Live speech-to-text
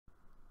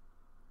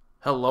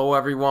Hello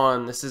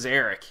everyone, this is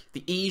Erik,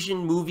 the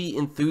Asian movie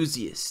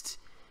enthusiast.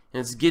 And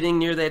it's getting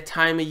near that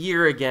time of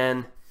year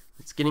again.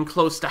 It's getting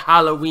close to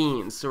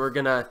Halloween, so we're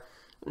gonna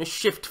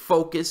shift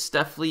focus,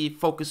 definitely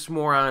focus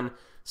more on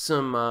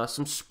some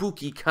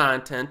spooky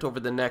content over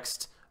the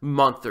next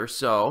month or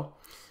so.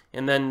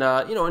 And then,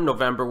 in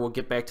November we'll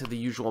get back to the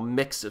usual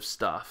mix of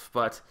stuff.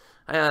 But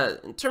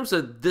in terms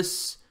of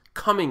this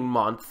coming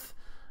month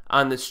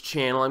on this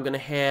channel, I'm gonna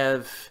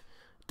have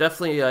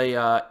definitely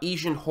a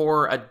Asian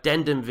horror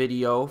addendum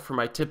video for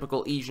my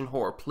typical Asian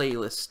horror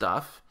playlist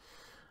stuff.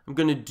 I'm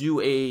going to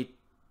do a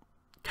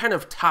kind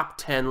of top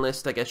 10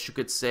 list, I guess you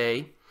could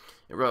say,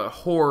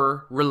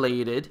 horror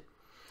related.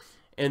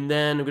 And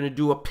then I'm going to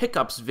do a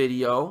pickups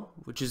video,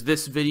 which is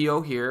this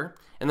video here.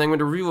 And then I'm going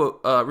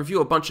to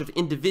review a bunch of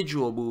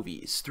individual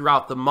movies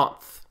throughout the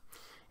month.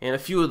 And a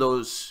few of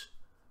those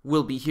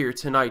will be here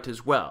tonight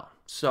as well.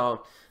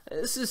 So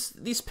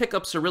these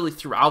pickups are really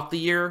throughout the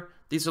year.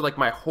 These are like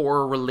my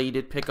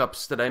horror-related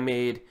pickups that I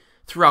made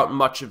throughout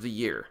much of the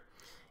year.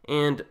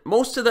 And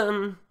most of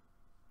them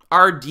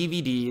are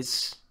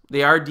DVDs.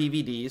 They are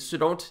DVDs, so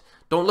don't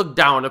look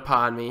down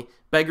upon me.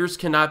 Beggars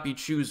cannot be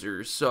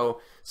choosers.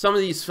 So some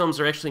of these films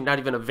are actually not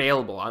even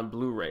available on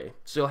Blu-ray,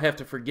 so you'll have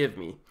to forgive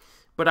me.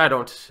 But I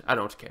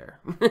don't care.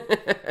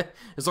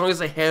 As long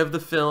as I have the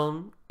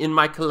film in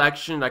my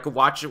collection, I can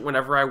watch it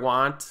whenever I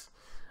want,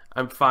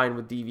 I'm fine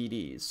with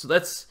DVDs. So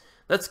let's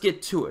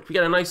get to it. We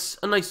got a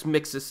nice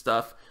mix of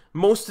stuff.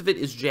 Most of it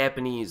is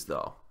Japanese,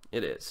 though.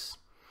 It is.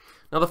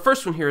 Now, the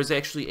first one here is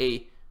actually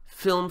a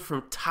film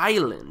from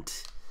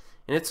Thailand.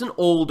 And it's an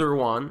older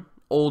one.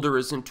 Older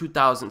is in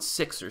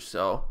 2006 or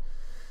so.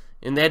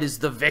 And that is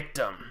The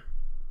Victim.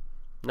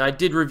 Now, I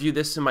did review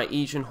this in my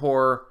Asian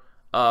horror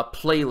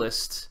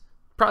playlist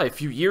probably a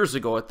few years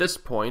ago at this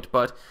point.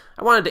 But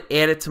I wanted to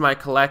add it to my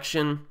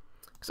collection.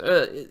 It's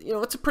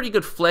a pretty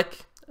good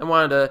flick. I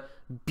wanted to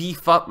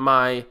beef up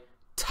my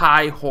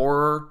Thai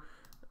horror,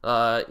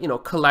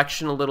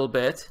 collection a little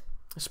bit,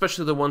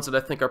 especially the ones that I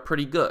think are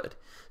pretty good.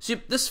 So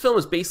this film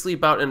is basically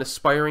about an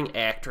aspiring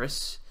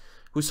actress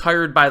who's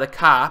hired by the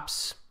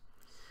cops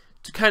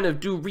to kind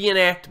of do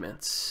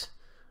reenactments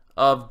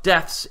of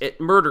deaths at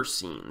murder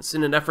scenes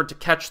in an effort to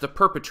catch the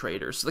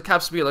perpetrators. So the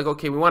cops will be like,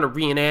 okay, we want to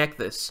reenact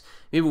this.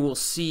 Maybe we'll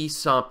see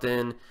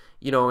something,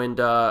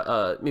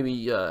 and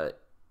maybe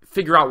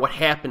figure out what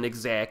happened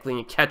exactly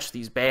and catch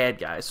these bad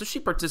guys. So she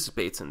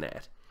participates in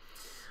that.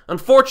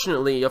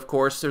 Unfortunately, of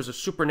course, there's a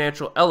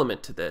supernatural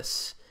element to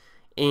this,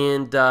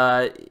 and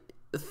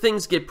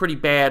things get pretty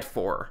bad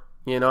for her,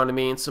 you know what I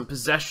mean? Some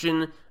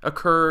possession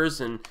occurs,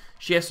 and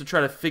she has to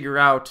try to figure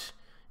out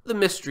the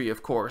mystery,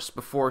 of course,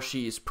 before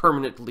she's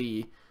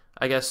permanently,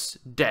 I guess,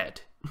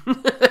 dead.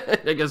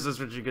 I guess that's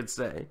what you could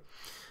say.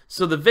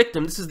 So The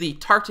Victim, this is the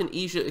Tartan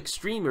Asia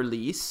Extreme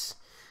release,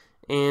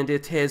 and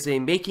it has a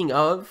making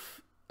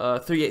of,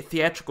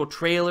 theatrical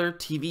trailer,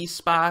 TV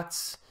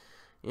spots,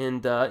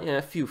 and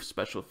a few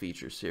special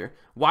features here.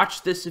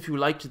 Watch this if you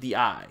liked The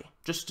Eye,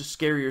 just to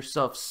scare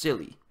yourself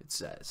silly, it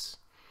says.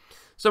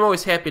 So I'm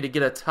always happy to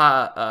get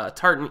a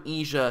Tartan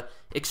Asia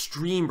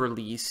Extreme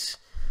release,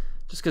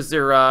 just because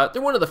they're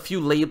one of the few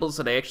labels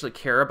that I actually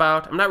care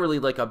about. I'm not really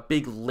like a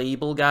big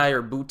label guy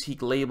or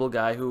boutique label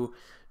guy who,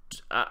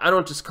 I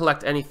don't just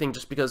collect anything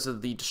just because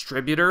of the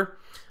distributor.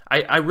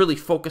 I really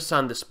focus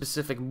on the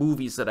specific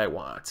movies that I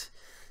want.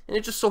 And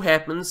it just so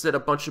happens that a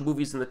bunch of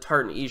movies in the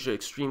Tartan Asia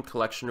Extreme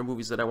collection are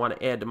movies that I want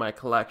to add to my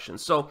collection.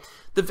 So,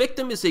 The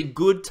Victim is a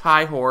good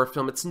Thai horror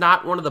film. It's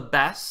not one of the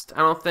best, I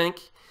don't think,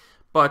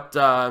 but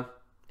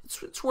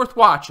it's worth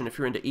watching if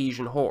you're into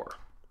Asian horror.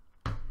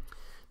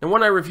 Now,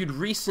 one I reviewed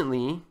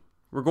recently,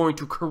 we're going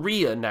to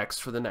Korea next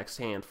for the next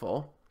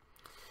handful.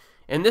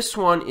 And this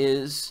one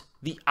is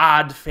The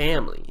Odd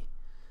Family.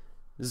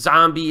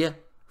 Zombie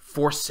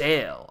for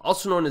Sale,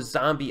 also known as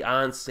Zombie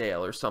on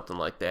Sale or something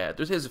like that.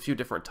 There's a few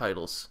different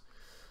titles.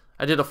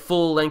 I did a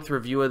full-length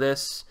review of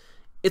this.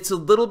 It's a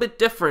little bit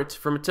different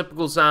from a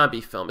typical zombie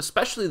film,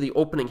 especially the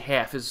opening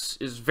half is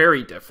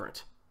very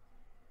different.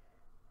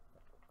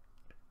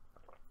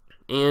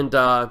 And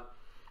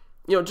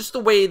just the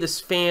way this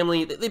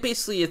family, they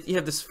basically, you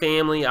have this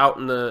family out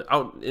in the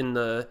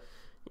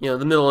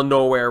the middle of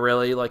nowhere,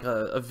 really, like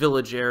a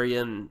village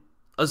area, and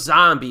a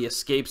zombie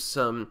escapes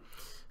some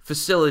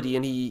facility,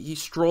 and he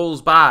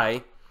strolls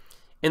by,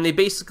 and they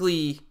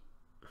basically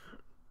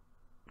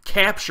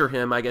capture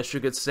him, I guess you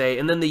could say,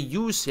 and then they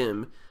use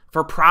him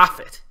for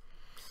profit.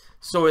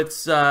 So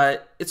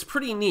it's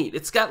pretty neat.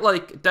 It's got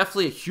like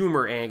definitely a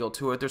humor angle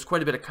to it. There's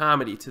quite a bit of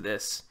comedy to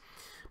this,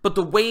 but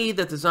the way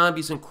that the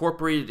zombies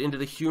incorporated into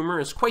the humor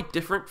is quite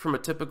different from a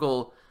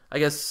typical, I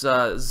guess,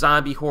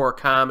 zombie horror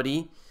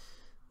comedy.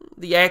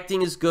 The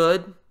acting is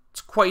good.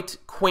 It's quite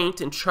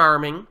quaint and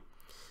charming.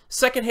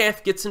 Second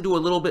half gets into a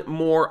little bit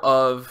more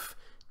of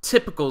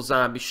typical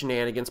zombie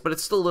shenanigans, but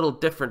it's still a little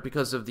different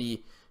because of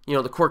the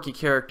the quirky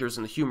characters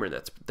and the humor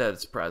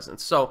that's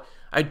present. So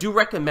I do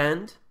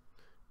recommend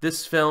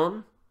this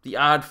film, The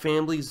Odd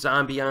Family,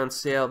 Zombie on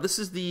Sale. This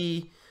is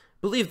I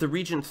believe the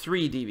Region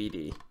 3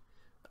 DVD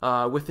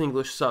with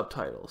English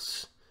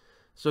subtitles.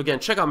 So again,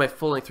 check out my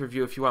full-length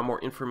review if you want more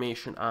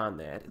information on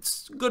that.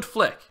 It's a good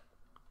flick.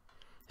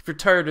 If you're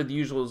tired of the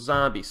usual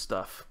zombie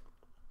stuff,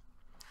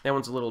 that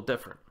one's a little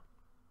different.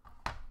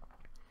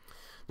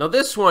 Now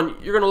this one,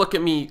 you're going to look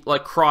at me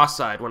like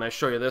cross-eyed when I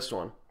show you this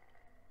one.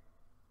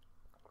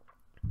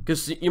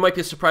 Because you might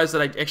be surprised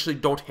that I actually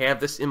don't have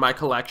this in my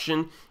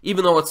collection,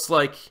 even though it's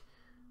like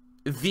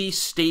the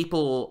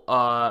staple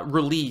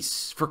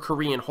release for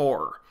Korean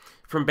horror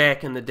from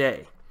back in the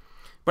day.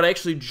 But I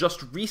actually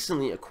just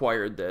recently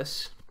acquired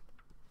this,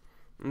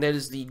 and that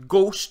is the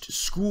Ghost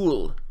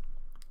School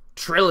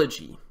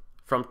trilogy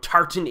from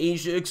Tartan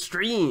Asia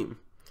Extreme.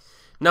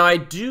 Now, I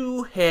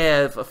do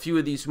have a few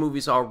of these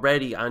movies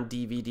already on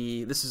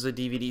DVD. This is a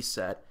DVD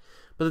set.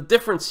 But the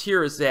difference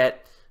here is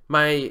that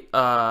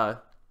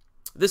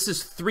this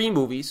is 3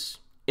 movies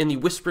in the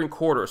Whispering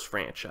Corridors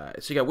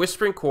franchise. So you got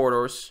Whispering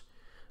Corridors,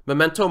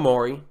 Memento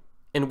Mori,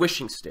 and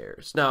Wishing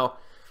Stairs. Now,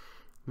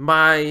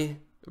 my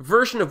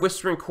version of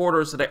Whispering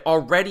Corridors that I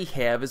already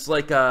have is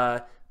like it's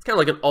kind of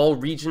like an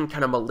all-region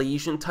kind of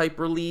Malaysian type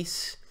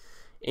release.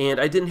 And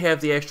I didn't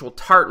have the actual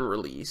Tartan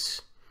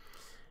release.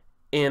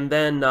 And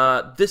then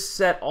this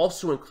set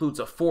also includes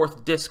a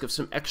 4th disc of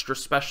some extra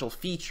special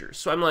features.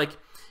 So I'm like,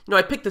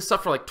 I picked this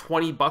up for like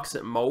 20 bucks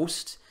at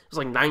most. It was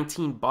like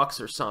 19 bucks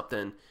or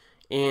something.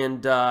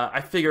 And I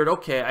figured,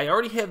 okay, I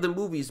already have the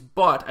movies,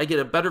 but I get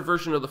a better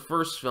version of the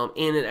first film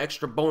and an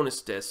extra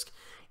bonus disc.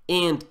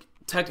 And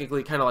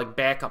technically kind of like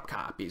backup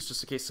copies,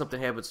 just in case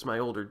something happens to my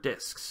older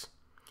discs.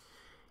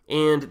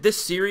 And this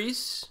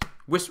series,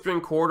 Whispering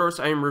Corridors,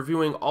 I am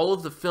reviewing all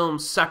of the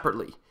films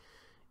separately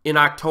in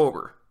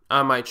October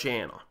on my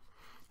channel.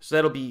 So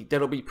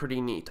that'll be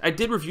pretty neat. I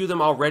did review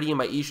them already in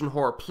my Asian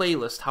horror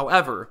playlist.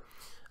 However,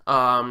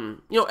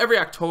 every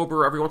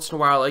October, every once in a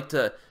while, I like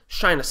to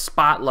shine a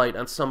spotlight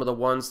on some of the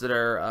ones that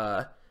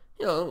are,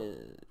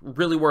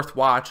 really worth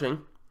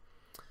watching.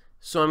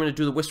 So I'm going to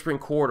do the Whispering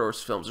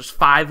Corridors films. There's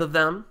 5 of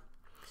them,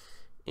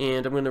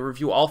 and I'm going to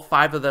review all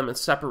 5 of them in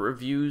separate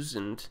reviews,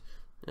 and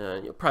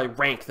you'll probably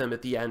rank them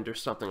at the end or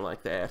something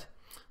like that.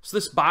 So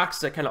this box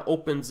that kind of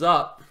opens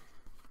up,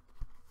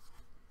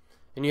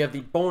 and you have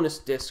the bonus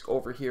disc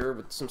over here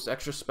with some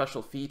extra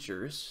special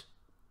features.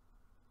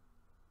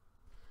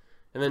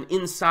 And then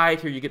inside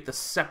here you get the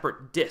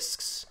separate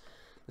discs,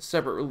 the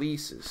separate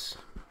releases.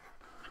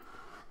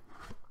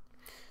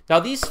 Now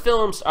these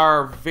films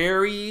are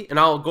very, and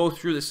I'll go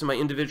through this in my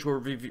individual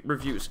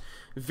reviews,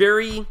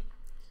 very,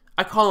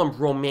 I call them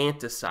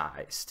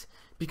romanticized,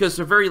 because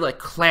they're very like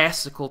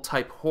classical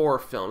type horror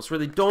films where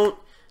they don't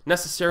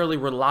necessarily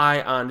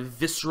rely on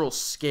visceral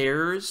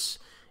scares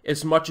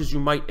as much as you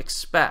might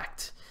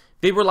expect.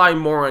 They rely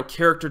more on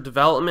character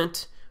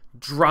development,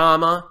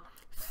 drama,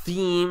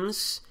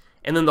 themes,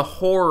 and then the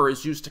horror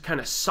is used to kind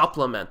of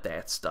supplement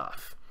that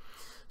stuff.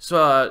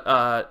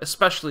 So this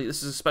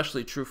is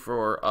especially true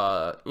for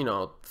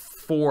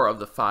 4 of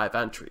the 5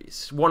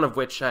 entries, one of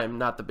which I'm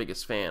not the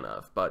biggest fan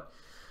of, but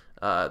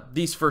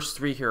these first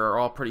 3 here are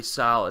all pretty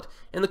solid.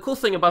 And the cool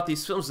thing about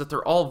these films is that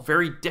they're all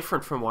very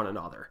different from one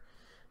another.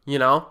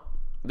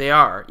 They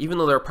are, even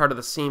though they're part of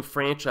the same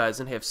franchise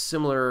and have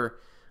similar,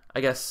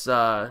 I guess,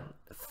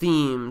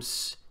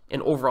 themes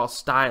and overall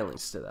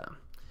stylings to them.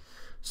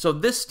 So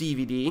this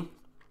DVD,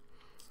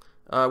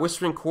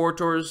 Whispering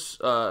Corridors,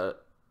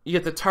 you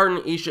get the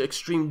Tartan Asia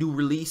Extreme new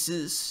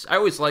releases. I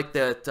always like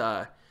that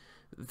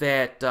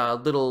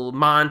little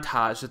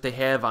montage that they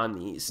have on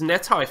these, and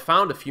that's how I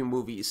found a few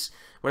movies.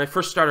 When I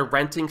first started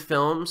renting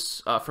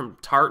films from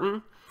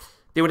Tartan,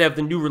 they would have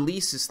the new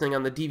releases thing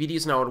on the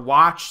DVDs, and I would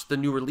watch the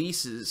new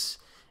releases,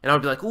 and I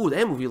would be like, ooh,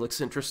 that movie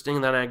looks interesting,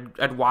 and then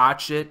I'd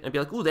watch it, and be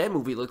like, ooh, that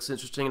movie looks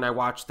interesting, and I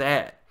watch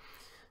that.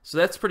 So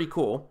that's pretty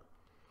cool.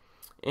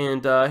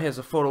 And it has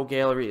a photo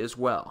gallery as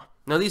well.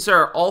 Now these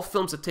are all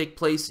films that take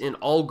place in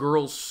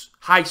all-girls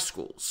high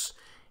schools,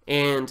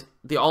 and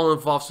they all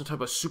involve some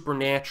type of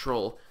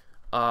supernatural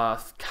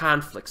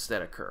conflicts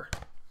that occur.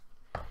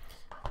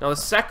 Now the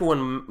second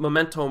one,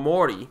 Memento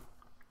Mori,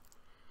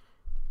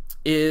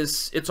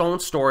 is its own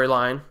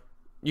storyline.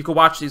 You can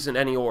watch these in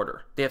any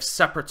order. They have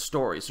separate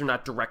stories. They're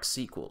not direct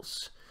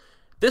sequels.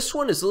 This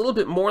one is a little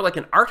bit more like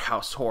an art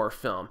house horror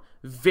film,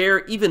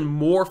 even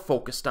more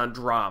focused on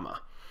drama.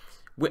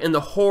 And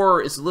the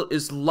horror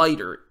is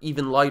lighter,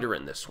 even lighter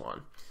in this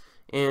one.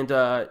 And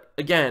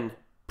again,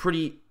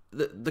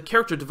 the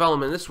character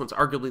development in this one's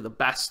arguably the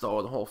best, though,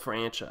 of the whole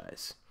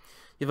franchise.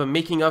 You have a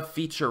making-of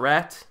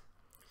featurette,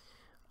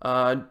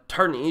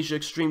 Tartan Asia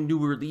Extreme new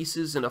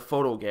releases, and a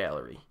photo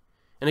gallery.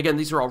 And again,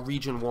 these are all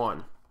Region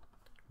 1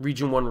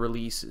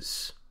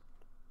 releases.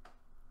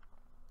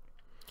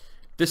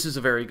 This is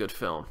a very good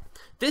film.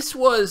 This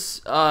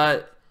was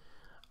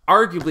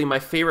arguably my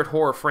favorite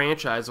horror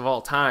franchise of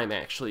all time,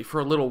 actually,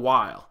 for a little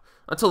while,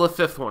 until the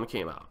 5th one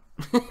came out.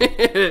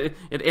 It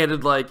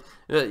added, like,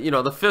 the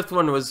 5th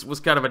one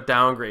was kind of a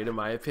downgrade, in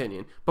my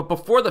opinion. But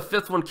before the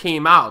 5th one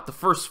came out, the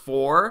first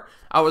 4,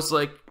 I was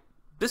like,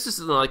 this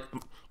is, like,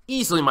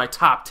 easily my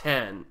top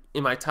 10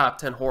 in my top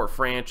 10 horror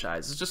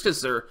franchises, just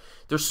because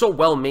they're so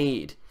well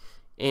made,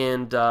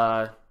 and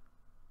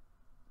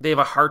they have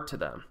a heart to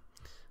them.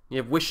 You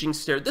have Wishing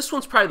Stare. This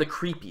one's probably the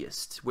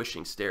creepiest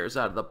Wishing Stares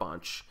out of the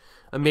bunch.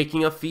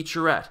 Making a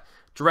featurette.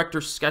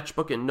 Director's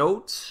sketchbook and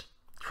notes.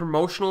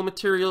 Promotional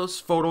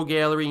materials. Photo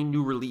gallery.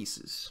 New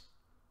releases.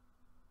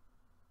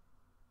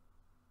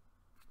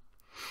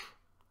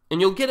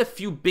 And you'll get a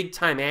few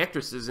big-time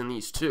actresses in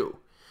these too.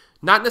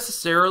 Not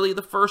necessarily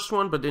the first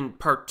one, but in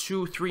part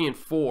 2, 3, and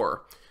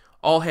 4,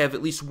 all have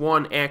at least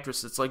one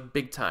actress that's like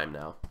big-time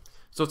now.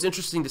 So it's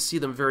interesting to see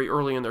them very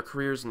early in their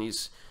careers in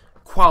these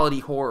quality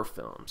horror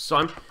films. So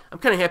I'm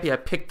kind of happy I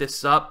picked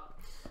this up.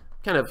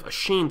 Kind of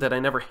ashamed that I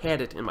never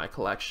had it in my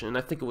collection.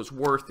 I think it was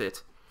worth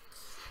it.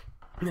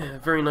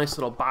 Very nice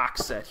little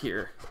box set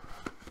here.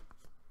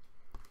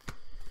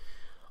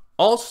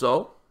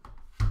 Also,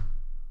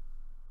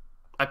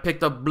 I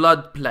picked up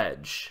Blood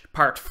Pledge,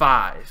 Part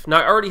 5.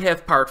 Now, I already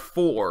have Part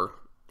 4.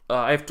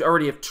 I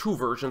already have 2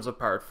 versions of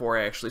Part 4,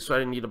 actually, so I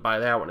didn't need to buy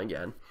that one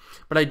again.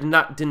 But I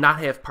did not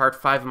have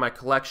Part 5 in my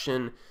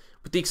collection,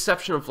 with the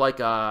exception of like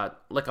a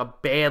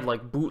bad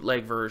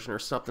bootleg version or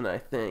something. I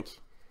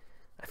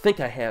think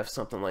I have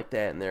something like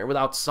that in there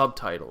without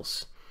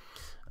subtitles.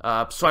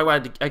 So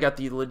I got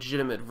the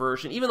legitimate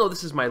version, even though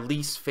this is my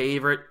least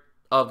favorite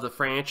of the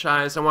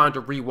franchise. I wanted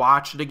to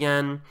rewatch it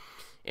again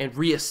and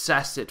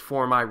reassess it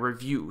for my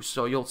review.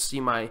 So you'll see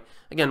my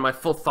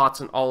full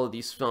thoughts on all of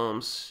these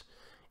films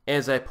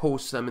as I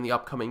post them in the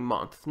upcoming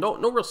month. No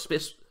real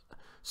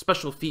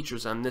special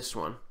features on this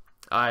one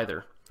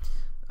either.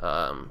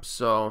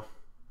 So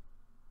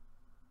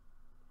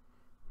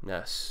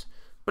yes.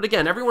 But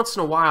again, every once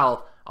in a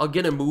while I'll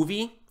get a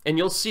movie, and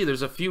you'll see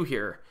there's a few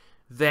here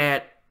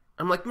that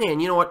I'm like, man,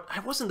 you know what? I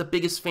wasn't the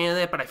biggest fan of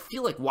that, but I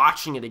feel like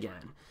watching it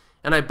again.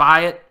 And I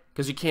buy it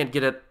because you can't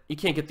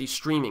get these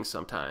streaming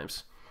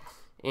sometimes.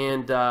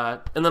 And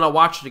then I'll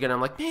watch it again. I'm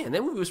like, man,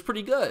 that movie was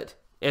pretty good,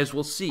 as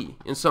we'll see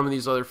in some of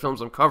these other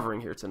films I'm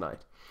covering here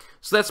tonight.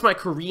 So that's my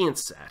Korean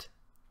set.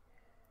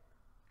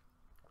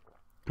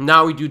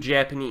 Now we do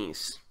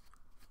Japanese.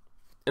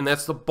 And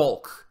that's the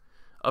bulk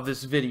of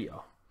this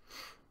video.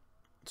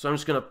 So I'm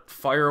just going to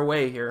fire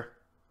away here.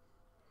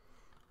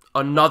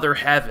 Another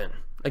Heaven.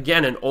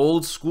 Again, an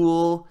old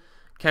school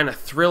kind of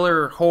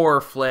thriller horror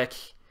flick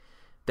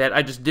that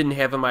I just didn't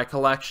have in my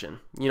collection.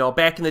 You know,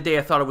 back in the day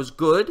I thought it was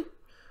good.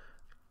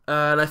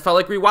 And I felt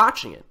like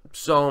rewatching it.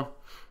 So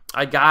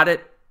I got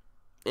it.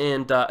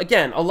 And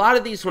again, a lot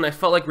of these, when I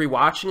felt like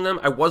rewatching them,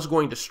 I was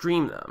going to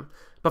stream them.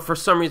 But for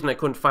some reason, I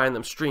couldn't find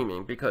them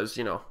streaming because,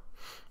 you know,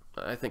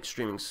 I think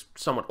streaming's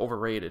somewhat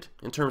overrated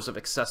in terms of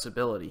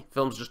accessibility.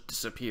 Films just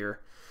disappear.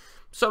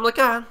 So I'm like,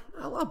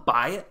 I'll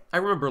buy it. I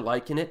remember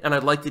liking it, and I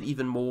liked it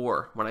even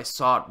more when I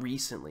saw it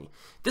recently.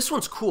 This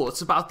one's cool.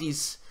 It's about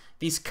these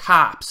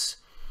cops.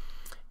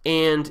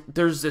 And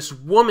there's this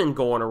woman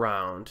going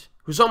around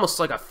who's almost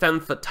like a femme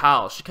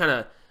fatale. She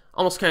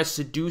almost kind of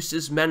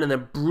seduces men and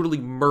then brutally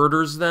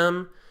murders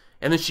them.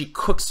 And then she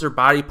cooks their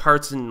body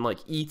parts and like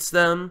eats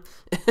them,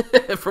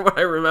 from what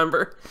I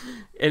remember.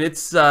 And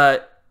it's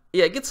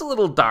it gets a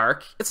little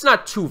dark. It's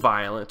not too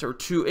violent or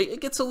too.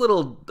 It gets a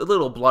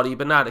little bloody,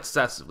 but not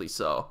excessively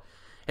so.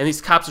 And these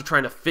cops are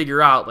trying to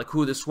figure out like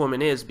who this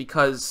woman is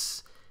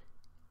because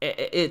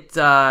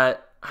I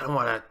don't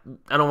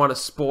want to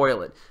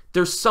spoil it.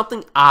 There's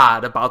something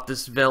odd about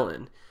this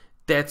villain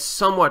that's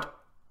somewhat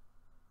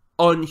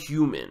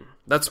unhuman.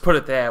 Let's put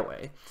it that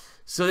way.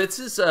 So this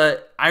is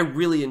I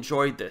really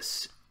enjoyed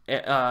this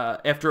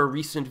after a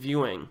recent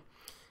viewing,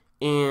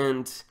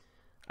 and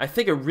I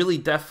think it really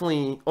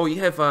definitely. Oh, you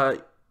have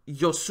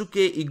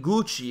Yosuke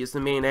Iguchi is the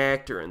main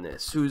actor in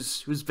this,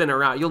 who's been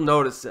around. You'll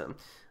notice him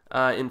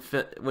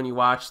when you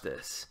watch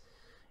this,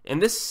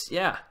 and this,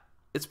 yeah,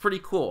 it's pretty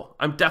cool.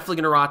 I'm definitely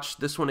gonna watch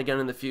this one again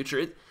in the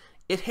future.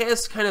 It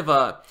has kind of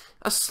a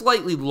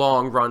slightly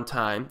long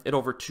runtime at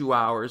over 2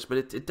 hours, but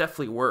it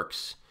definitely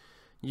works.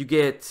 You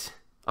get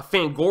a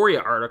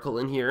Fangoria article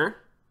in here.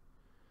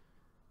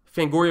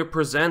 Fangoria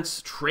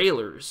presents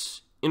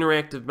trailers,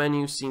 interactive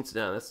menu, scenes.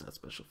 No, that's not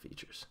special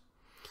features.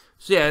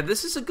 So yeah,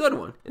 this is a good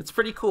one. It's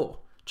pretty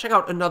cool. Check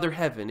out Another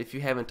Heaven if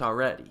you haven't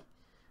already.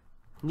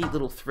 Neat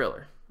little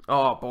thriller.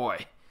 Oh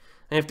boy,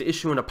 I have to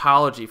issue an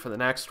apology for the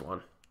next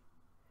one.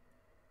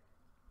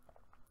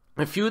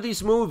 A few of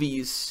these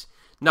movies.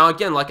 Now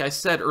again, like I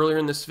said earlier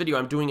in this video,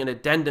 I'm doing an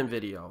addendum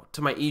video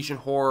to my Asian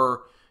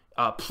horror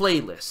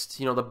playlist,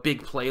 you know, the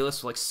big playlist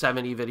with like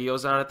 70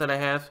 videos on it that I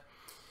have.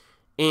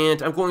 And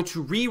I'm going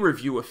to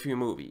re-review a few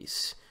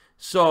movies.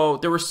 So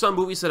there were some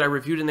movies that I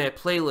reviewed in that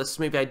playlist.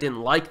 Maybe I didn't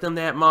like them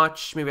that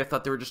much. Maybe I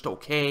thought they were just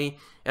okay.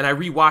 And I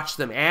rewatched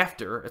them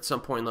after at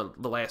some point in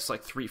the last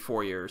like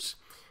 3-4 years.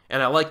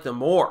 And I liked them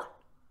more.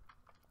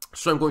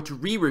 So I'm going to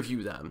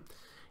re-review them.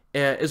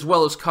 As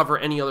well as cover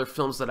any other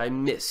films that I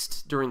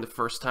missed during the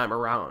first time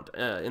around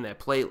in that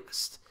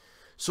playlist.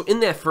 So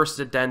in that first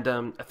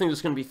addendum, I think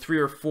there's going to be 3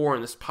 or 4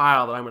 in this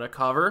pile that I'm going to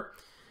cover.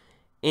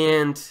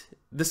 And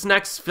this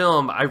next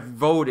film I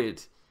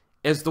voted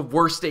as the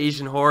worst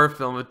Asian horror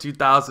film of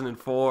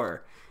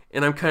 2004.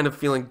 And I'm kind of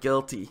feeling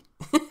guilty.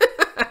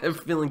 I'm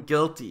feeling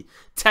guilty.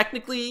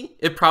 Technically,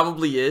 it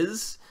probably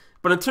is.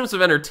 But in terms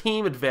of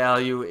entertainment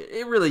value,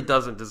 it really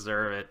doesn't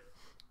deserve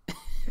it.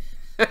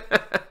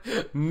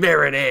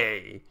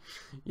 Marronnier.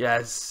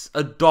 Yes,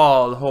 a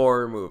doll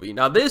horror movie.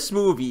 Now this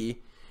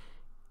movie,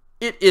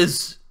 it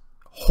is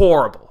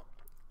horrible.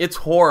 It's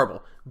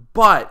horrible.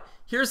 But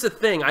here's the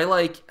thing, I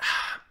like,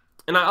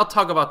 and I'll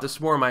talk about this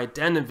more in my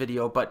Addendum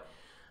video, but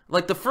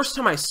like the first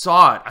time I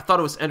saw it, I thought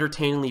it was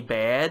entertainingly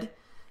bad.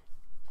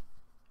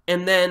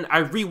 And then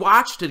I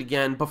rewatched it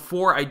again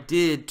before I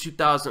did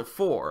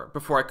 2004,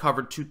 before I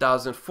covered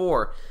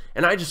 2004.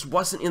 And I just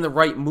wasn't in the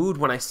right mood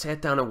when I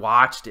sat down and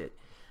watched it.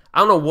 I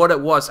don't know what it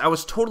was. I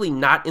was totally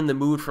not in the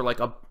mood for like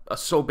a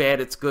so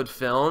bad it's good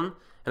film.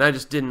 And I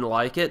just didn't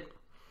like it.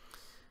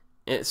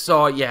 And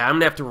so, yeah, I'm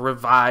going to have to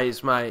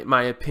revise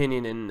my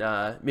opinion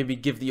and maybe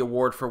give the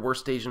award for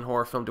worst Asian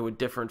horror film to a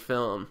different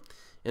film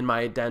in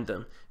my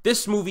Addendum.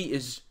 This movie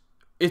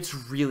it's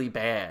really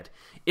bad.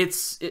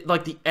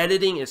 Like the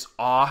editing is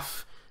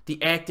off.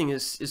 The acting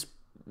is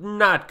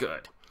not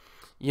good.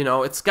 You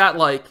know, it's got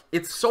like,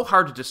 it's so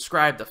hard to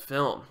describe the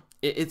film.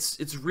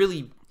 It's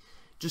really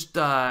just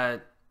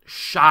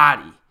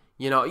shoddy.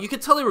 You know, you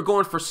could tell they were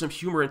going for some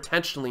humor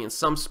intentionally in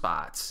some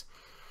spots.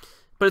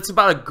 But it's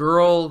about a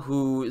girl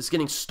who is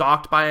getting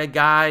stalked by a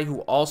guy who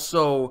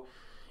also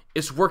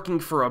is working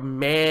for a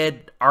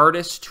mad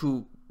artist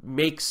who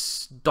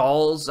makes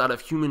dolls out of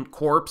human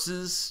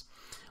corpses,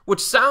 which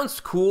sounds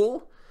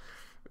cool.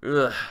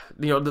 Ugh.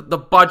 You know, the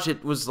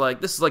budget was like,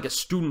 this is like a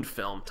student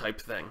film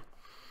type thing.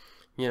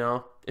 You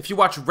know, if you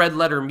watch Red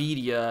Letter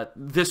Media,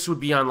 this would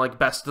be on like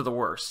Best of the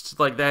Worst.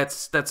 Like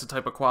that's the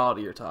type of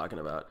quality you're talking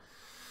about.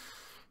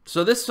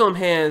 So this film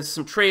has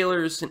some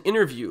trailers, an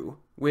interview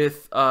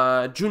with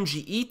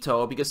Junji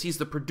Ito, because he's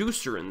the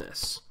producer in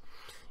this,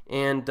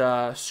 and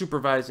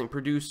supervising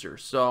producer.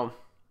 So,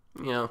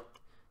 you know,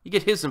 you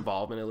get his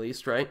involvement at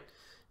least, right?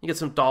 You get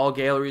some doll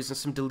galleries and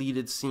some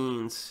deleted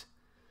scenes.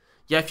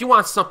 Yeah, if you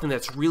want something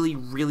that's really,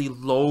 really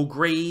low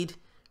grade,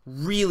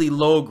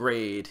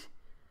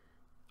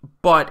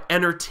 but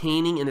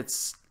entertaining in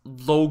its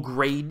low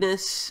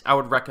gradeness, I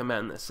would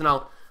recommend this. And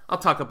I'll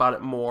talk about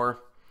it more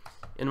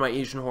in my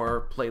Asian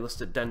horror playlist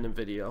Addendum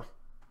video.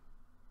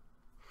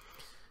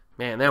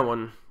 Man, that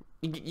one,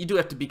 you do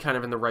have to be kind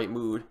of in the right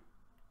mood.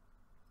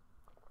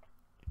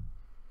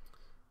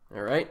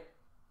 Alright.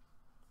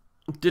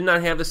 Did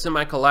not have this in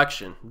my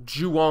collection.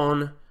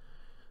 Ju-on,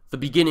 The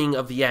Beginning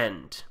of the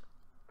End,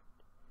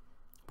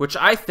 which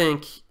I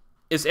think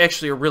is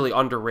actually a really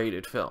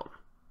underrated film.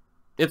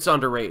 It's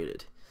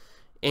underrated.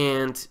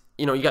 And,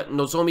 you know, you got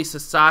Nozomi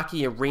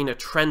Sasaki and Raina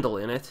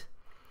Trendle in it.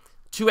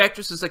 Two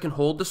actresses that can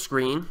hold the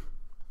screen.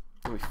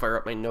 Let me fire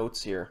up my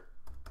notes here,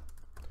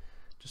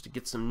 just to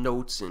get some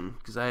notes in,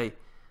 because I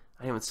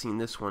haven't seen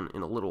this one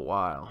in a little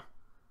while.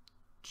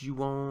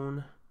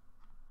 Ju-on,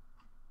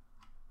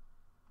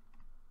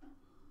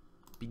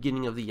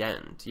 Beginning of the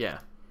End, yeah.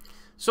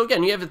 So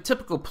again, you have a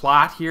typical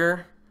plot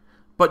here,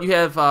 but you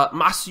have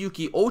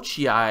Masayuki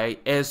Ochiai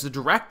as the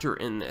director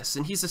in this,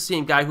 and he's the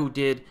same guy who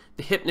did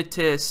The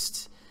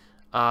Hypnotist,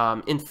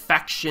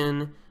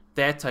 Infection,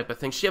 that type of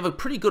thing. So you have a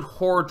pretty good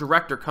horror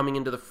director coming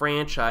into the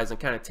franchise and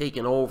kind of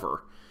taking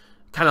over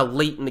kind of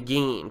late in the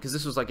game, because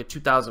this was like a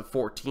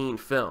 2014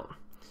 film.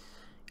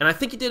 And I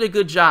think he did a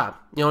good job.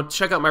 You know,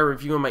 check out my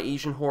review on my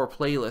Asian horror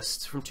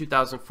playlist from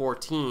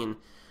 2014.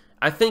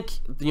 I think,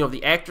 you know,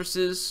 the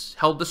actresses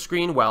held the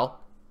screen well.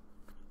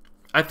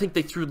 I think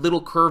they threw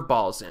little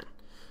curveballs in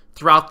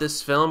throughout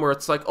this film where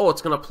it's like, oh,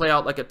 it's going to play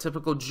out like a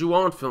typical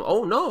Ju-on film.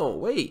 Oh, no,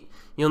 wait.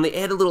 You know, and they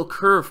add a little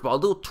curveball, a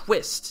little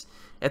twist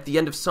at the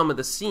end of some of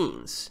the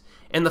scenes.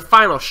 And the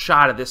final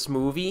shot of this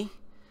movie,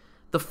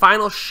 the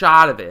final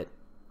shot of it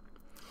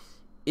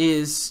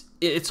is,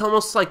 it's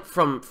almost like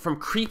from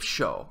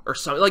Creepshow or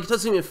something. Like, it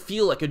doesn't even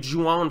feel like a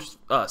Ju-on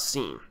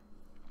scene.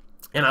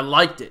 And I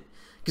liked it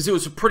because it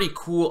was a pretty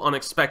cool,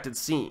 unexpected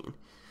scene.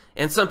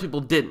 And some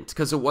people didn't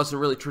because it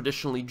wasn't really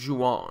traditionally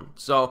Ju-on.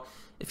 So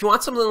if you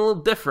want something a little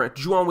different,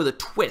 Ju-on with a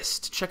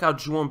twist, check out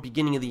Ju-on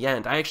Beginning of the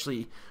End. I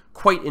actually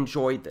quite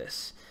enjoyed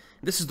this.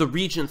 This is the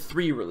Region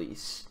 3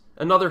 release.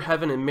 Another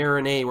Heaven and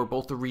Marronnier were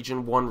both the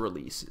Region 1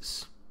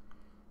 releases.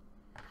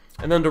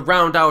 And then to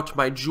round out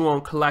my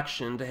Ju-on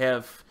collection, to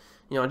have,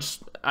 you know,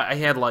 I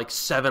had like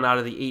 7 out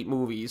of the 8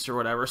 movies or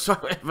whatever, so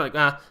I'm like,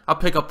 I'll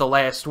pick up the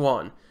last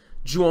one.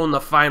 Ju-on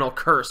The Final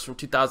Curse from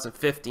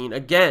 2015,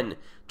 again,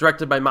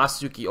 directed by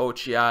Masayuki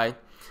Ochiai.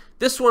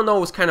 This one, though,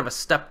 was kind of a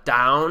step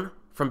down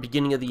from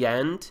Beginning of the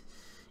End.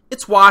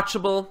 It's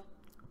watchable,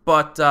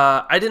 but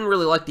I didn't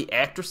really like the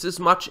actresses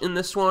much in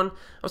this one.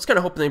 I was kind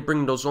of hoping they'd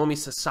bring Nozomi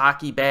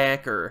Sasaki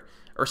back or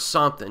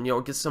something, you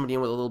know, get somebody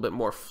in with a little bit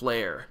more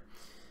flair.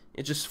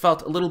 It just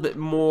felt a little bit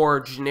more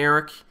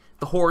generic.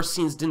 The horror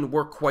scenes didn't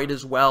work quite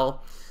as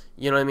well.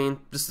 You know what I mean?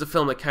 This is a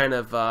film that kind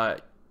of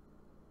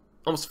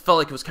almost felt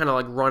like it was kind of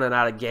like running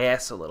out of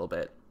gas a little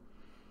bit.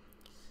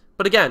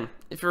 But again,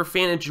 if you're a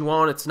fan of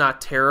Ju-on, it's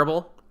not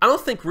terrible. I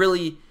don't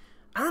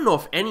know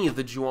if any of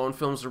the Ju-on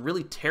films are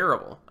really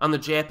terrible on the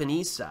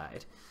Japanese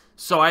side.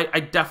 So I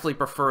definitely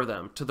prefer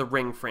them to the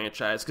Ring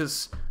franchise,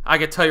 because I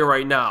can tell you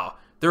right now,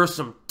 there are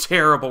some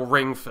terrible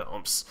Ring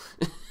films.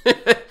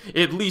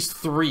 At least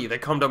 3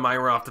 that come to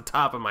mind right off the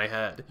top of my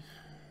head.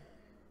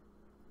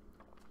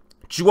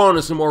 Ju-on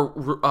is a more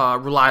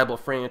reliable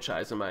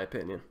franchise, in my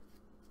opinion.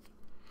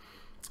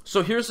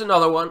 So here's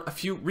another one. A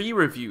few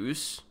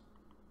re-reviews.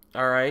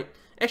 Alright.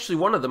 Actually,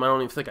 one of them I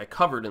don't even think I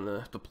covered in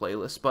the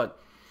playlist, but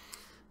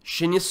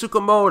Shinya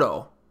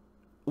Tsukamoto.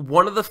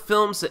 One of the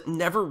films that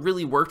never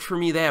really worked for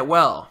me that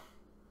well.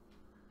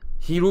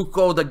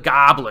 Hiruko the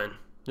Goblin.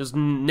 There's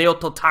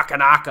Naoto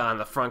Takanaka on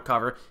the front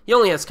cover. He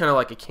only has kind of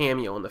like a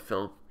cameo in the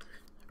film.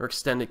 Or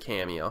extended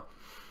cameo.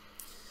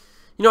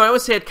 You know, I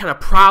always had kind of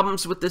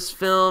problems with this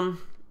film.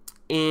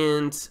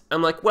 And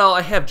I'm like, well,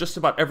 I have just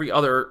about every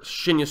other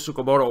Shinya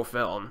Tsukamoto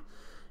film.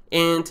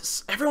 And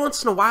every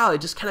once in a while, I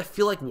just kind of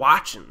feel like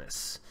watching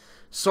this.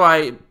 So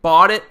I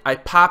bought it, I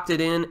popped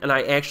it in, and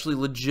I actually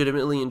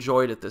legitimately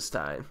enjoyed it this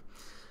time.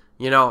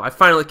 You know, I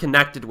finally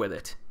connected with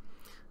it.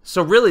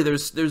 So really,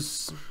 there's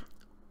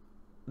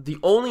the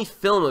only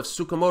film of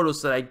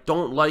Tsukamoto's that I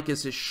don't like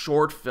is his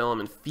short film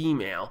in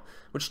Female,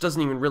 which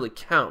doesn't even really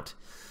count.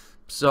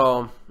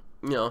 So,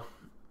 you know,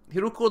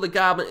 Hiruko the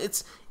Goblin,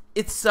 it's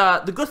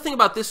the good thing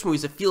about this movie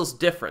is it feels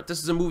different.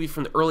 This is a movie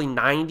from the early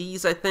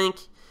 90s, I think.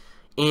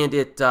 And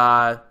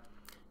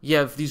you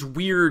have these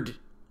weird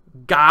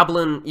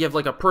goblin, you have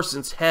like a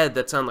person's head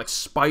that's on like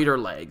spider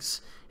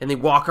legs. And they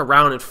walk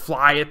around and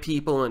fly at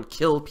people and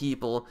kill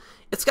people.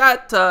 It's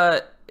got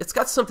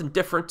something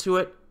different to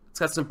it. It's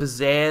got some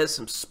pizzazz,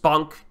 some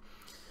spunk.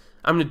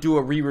 I'm going to do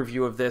a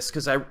re-review of this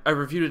because I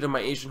reviewed it in my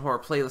Asian horror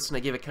playlist and I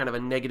gave it kind of a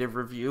negative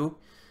review.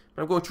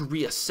 But I'm going to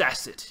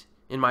reassess it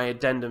in my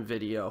addendum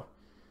video.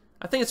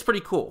 I think it's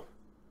pretty cool.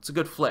 It's a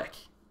good flick.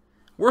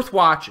 Worth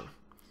watching.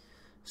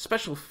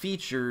 Special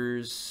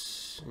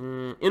features.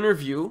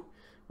 Interview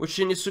with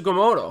Shinya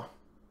Tsukamoto.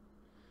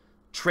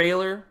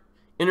 Trailer.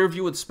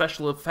 Interview with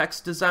special effects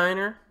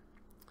designer.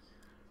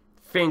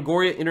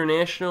 Fangoria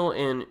International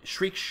and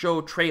Shriek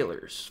Show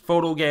trailers.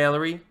 Photo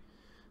gallery.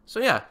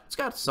 So yeah, it's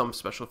got some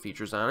special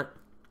features on it.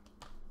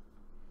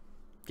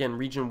 Again,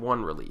 Region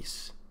 1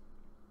 release.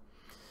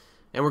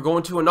 And we're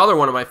going to another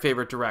one of my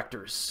favorite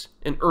directors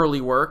in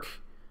early work.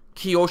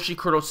 Kiyoshi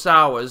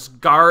Kurosawa's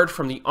Guard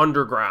from the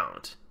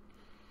Underground.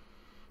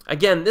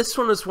 Again, this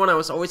one is one I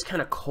was always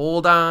kind of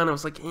cold on. I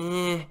was like,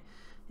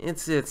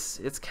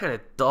 it's kind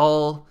of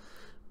dull.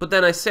 But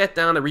then I sat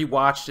down and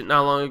rewatched it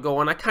not long ago,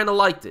 and I kind of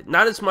liked it.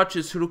 Not as much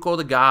as Hiruko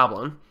the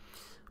Goblin,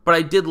 but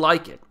I did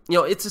like it. You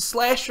know, it's a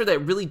slasher that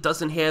really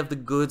doesn't have the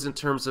goods in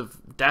terms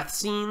of death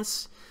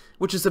scenes,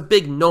 which is a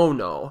big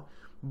no-no.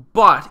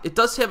 But it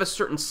does have a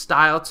certain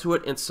style to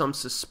it and some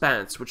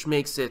suspense, which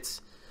makes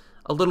it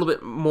a little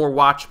bit more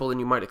watchable than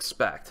you might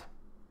expect.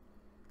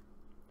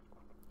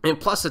 And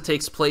plus it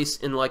takes place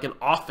in like an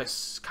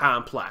office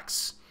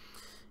complex.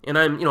 And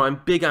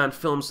I'm big on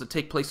films that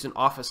take place in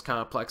office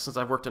complex since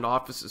I've worked in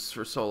offices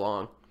for so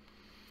long.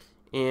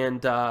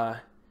 And yeah,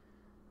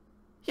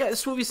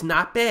 this movie's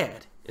not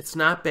bad. It's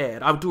not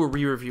bad. I'll do a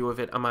re-review of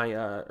it on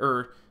my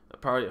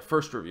probably a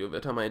first review of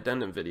it on my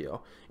addendum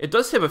video. It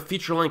does have a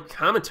feature-length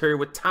commentary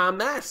with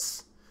Tom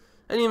S.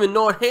 I didn't even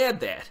know it had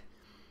that.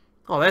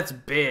 Oh, that's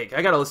big.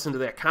 I gotta listen to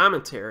that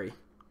commentary.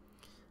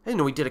 I didn't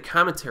know he did a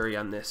commentary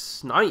on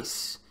this.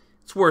 Nice.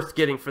 It's worth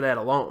getting for that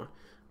alone.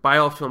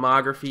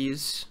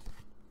 Biofilmographies.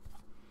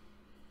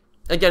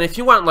 Again, if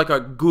you want like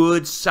a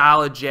good,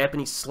 solid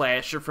Japanese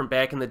slasher from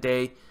back in the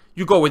day,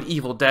 you go with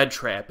Evil Dead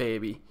Trap,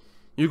 baby.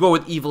 You go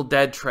with Evil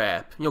Dead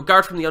Trap. You know,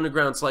 Guard from the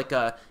Underground's like,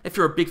 if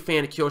you're a big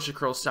fan of Kiyoshi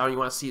Kurosawa and you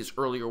want to see his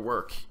earlier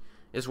work,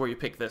 is where you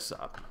pick this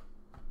up.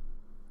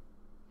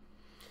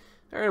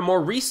 Alright, a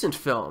more recent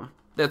film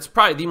that's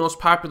probably the most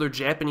popular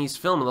Japanese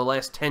film of the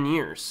last 10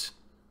 years.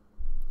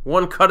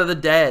 One Cut of the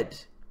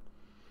Dead.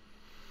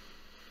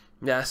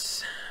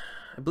 Yes,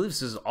 I believe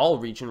this is all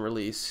region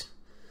release.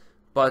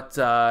 But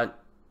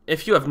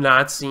if you have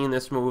not seen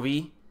this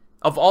movie,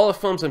 of all the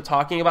films I'm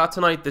talking about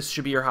tonight, this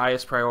should be your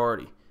highest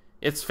priority.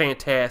 It's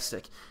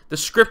fantastic. The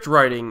script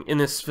writing in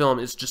this film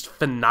is just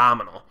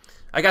phenomenal.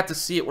 I got to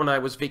see it when I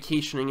was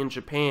vacationing in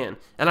Japan,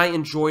 and I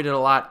enjoyed it a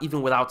lot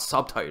even without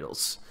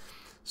subtitles.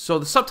 So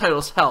the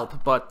subtitles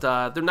help, but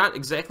they're not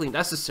exactly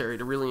necessary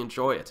to really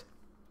enjoy it.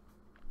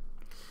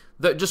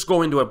 Just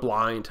go into it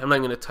blind. I'm not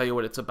going to tell you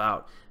what it's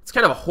about. It's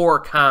kind of a horror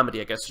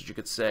comedy, I guess you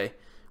could say,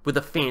 with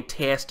a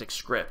fantastic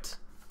script.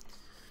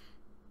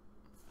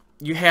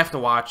 You have to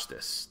watch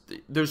this.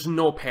 There's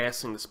no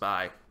passing this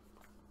by.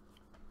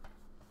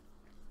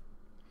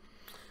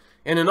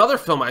 And another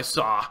film I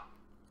saw,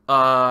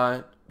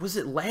 was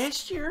it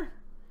last year?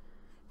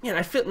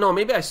 Man, no,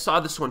 maybe I saw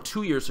this one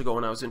 2 years ago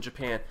when I was in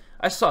Japan.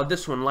 I saw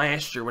this one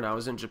last year when I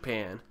was in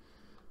Japan.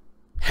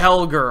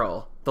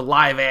 Hellgirl, the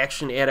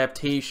live-action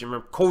adaptation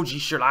from Koji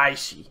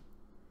Shiraishi.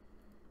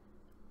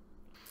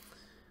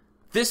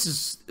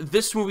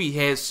 This movie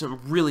has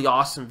some really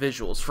awesome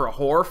visuals for a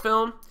horror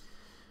film.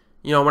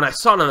 You know, when I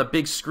saw it on the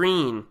big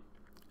screen,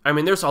 I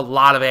mean, there's a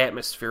lot of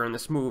atmosphere in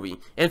this movie.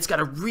 And it's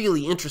got a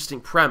really interesting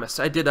premise.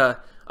 I did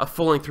a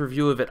full-length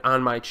review of it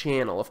on my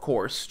channel, of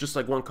course, just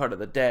like One Cut of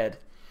the Dead.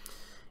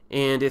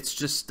 And it's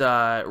just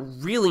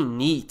really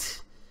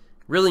neat.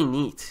 Really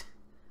neat.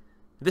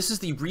 This is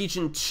the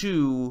Region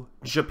 2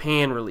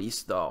 Japan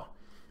release, though.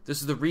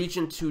 This is the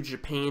Region 2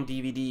 Japan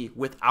DVD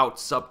without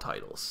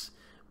subtitles.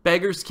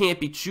 Beggars can't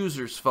be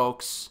choosers,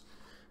 folks.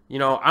 You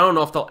know, I don't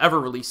know if they'll ever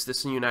release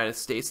this in the United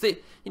States. Koji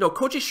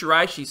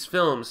Shiraishi's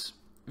films,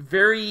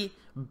 very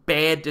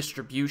bad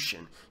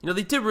distribution. You know,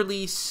 they did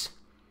release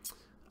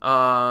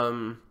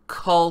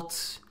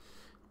Cult.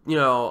 You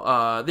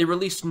know, they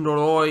released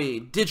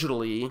Noroi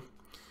digitally.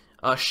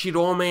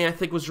 Shirome, I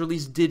think, was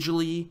released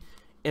digitally.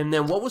 And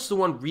then what was the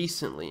one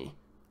recently?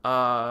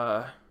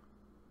 What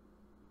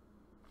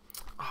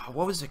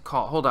was it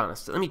called? Hold on,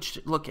 let me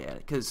look at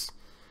it, because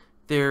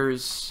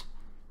there's...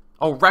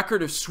 Oh,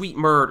 Record of Sweet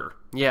Murder.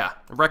 Yeah,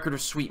 Record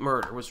of Sweet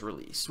Murder was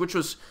released, which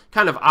was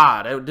kind of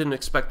odd. I didn't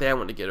expect that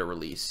one to get a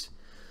release.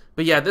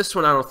 But yeah, this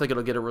one I don't think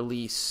it'll get a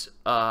release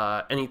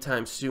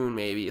anytime soon,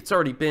 maybe. It's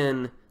already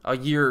been a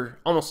year,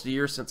 almost a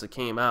year since it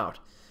came out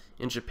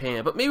in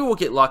Japan. But maybe we'll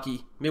get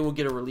lucky. Maybe we'll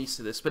get a release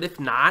of this. But if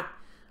not,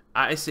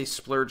 I say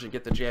splurge and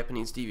get the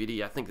Japanese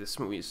DVD. I think this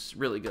movie is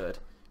really good.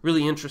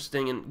 Really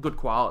interesting and good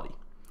quality.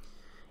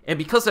 And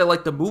because I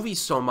like the movie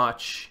so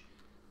much,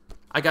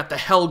 I got the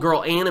Hell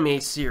Girl anime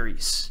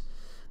series.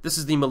 This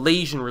is the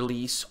Malaysian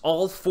release,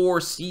 all 4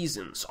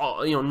 seasons,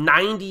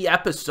 90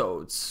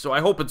 episodes. So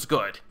I hope it's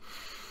good.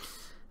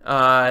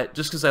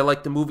 Just because I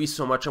like the movie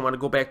so much, I want to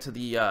go back to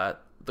the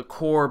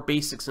core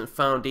basics and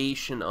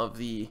foundation of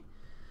the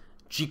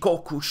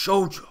Jikoku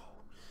Shoujo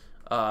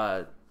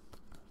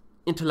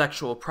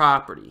intellectual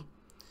property.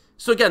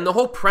 So again, the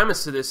whole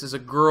premise of this is a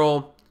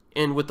girl,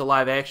 and with the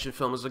live action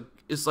film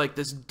is like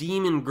this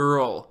demon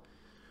girl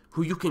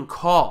who you can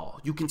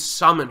call, you can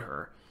summon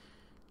her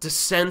to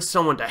send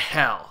someone to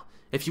hell.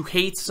 If you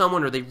hate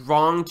someone or they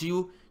wronged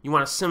you, you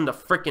want to send them to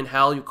frickin'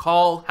 hell, you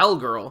call Hell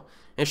Girl,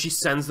 and she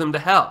sends them to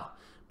hell.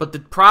 But the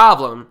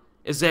problem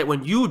is that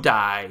when you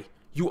die,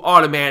 you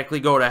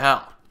automatically go to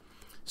hell.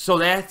 So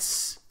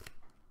that's,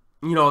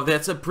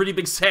 that's a pretty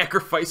big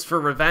sacrifice for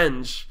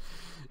revenge.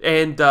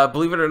 And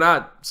believe it or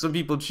not, some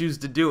people choose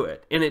to do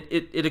it. And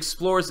it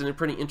explores it in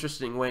pretty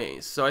interesting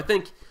ways. So I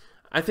think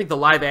the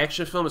live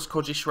action film is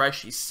Koji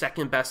Shiraishi's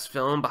second best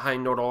film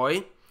behind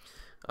Noroi.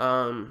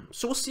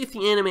 So we'll see if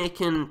the anime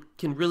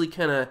can really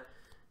kind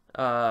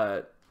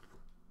of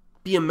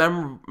be a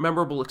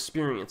memorable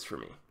experience for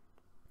me.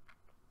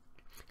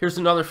 Here's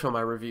another film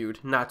I reviewed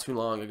not too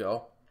long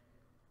ago.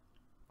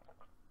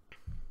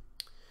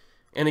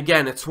 And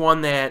again, it's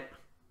one that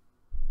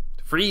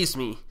frees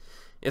me.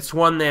 It's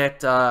one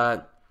that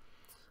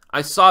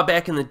I saw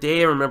back in the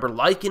day. I remember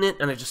liking it,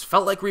 and I just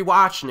felt like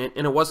rewatching it,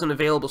 and it wasn't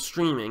available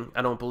streaming,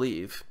 I don't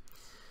believe.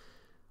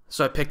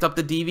 So I picked up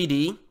the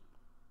DVD,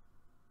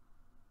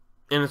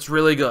 and it's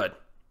really good.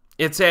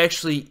 It's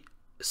actually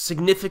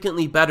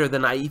significantly better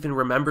than I even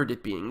remembered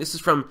it being. This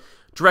is from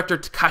director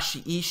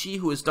Takashi Ishii,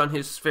 who has done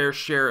his fair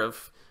share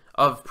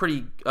of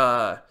pretty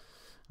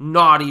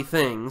naughty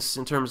things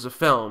in terms of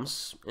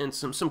films, and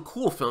some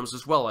cool films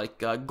as well, like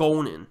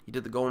Gonin. He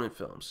did the Gonin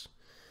films.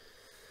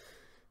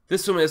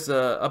 This one is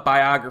a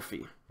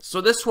biography. So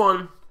this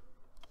one,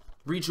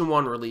 Region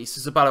 1 release,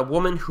 is about a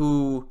woman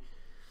who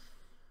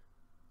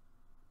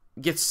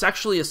gets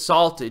sexually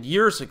assaulted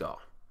years ago.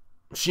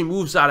 She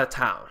moves out of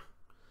town.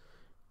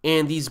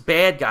 And these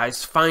bad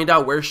guys find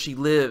out where she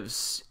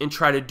lives and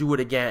try to do it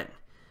again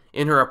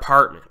in her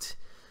apartment.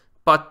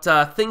 But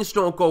things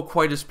don't go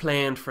quite as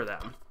planned for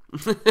them.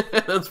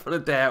 Let's put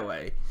it that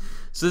way.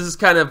 So this is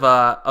kind of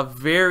a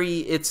very...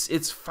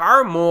 It's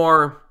far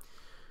more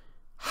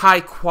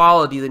high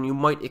quality than you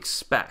might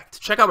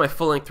expect. Check out my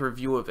full-length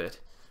review of it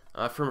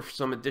for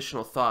some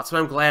additional thoughts. But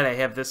I'm glad I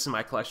have this in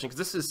my collection,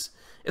 because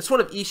it's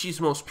one of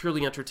Ishii's most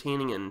purely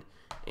entertaining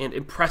and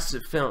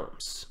impressive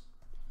films.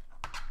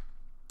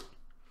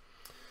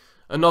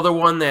 Another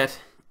one that,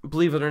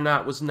 believe it or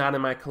not, was not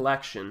in my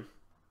collection.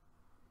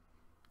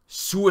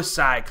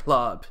 Suicide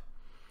Club.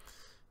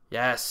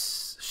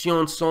 Yes,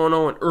 Shion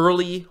Sono, an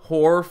early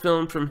horror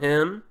film from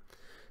him.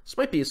 This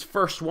might be his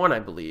first one, I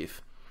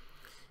believe.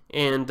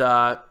 And,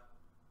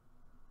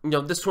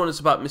 this one is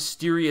about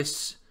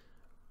mysterious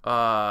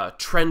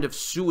trend of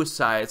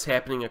suicides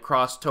happening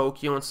across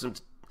Tokyo, and some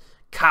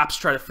cops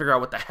try to figure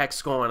out what the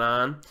heck's going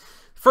on.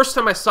 First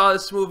time I saw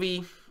this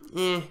movie,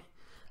 I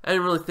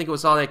didn't really think it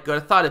was all that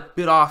good. I thought it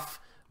bit off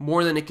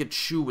more than it could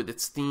chew with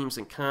its themes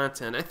and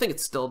content. I think it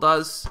still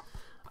does.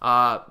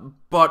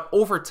 But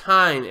over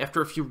time, after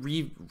a few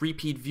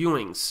repeat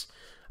viewings,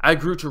 I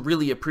grew to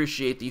really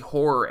appreciate the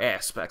horror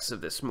aspects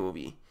of this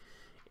movie.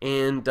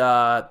 And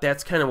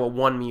that's kind of what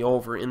won me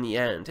over in the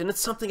end. And it's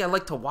something I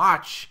like to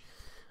watch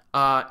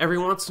every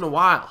once in a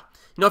while.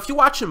 If you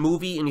watch a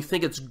movie and you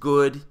think it's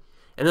good,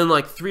 and then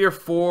like 3 or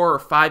 4 or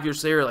 5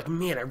 years later, like,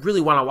 man, I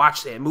really want to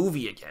watch that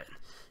movie again.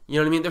 You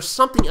know what I mean? There's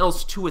something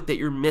else to it that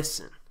you're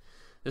missing.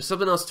 There's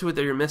something else to it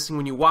that you're missing.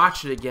 When you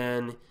watch it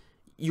again,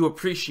 you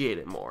appreciate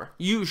it more.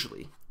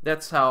 Usually.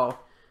 That's how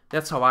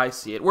I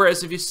see it.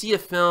 Whereas if you see a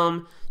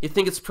film, you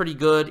think it's pretty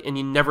good, and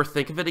you never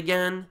think of it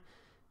again,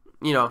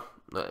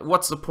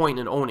 what's the point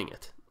in owning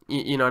it?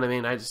 You know what I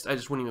mean? I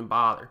just wouldn't even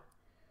bother.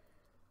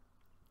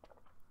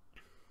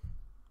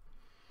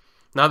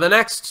 Now the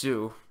next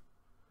two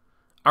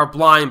are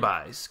blind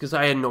buys because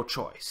I had no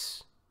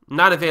choice.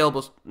 Not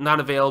available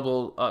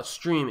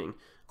streaming.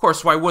 Of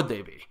course, why would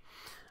they be?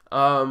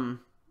 And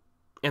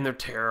they're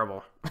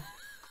terrible.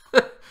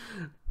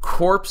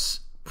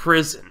 Corpse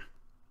Prison.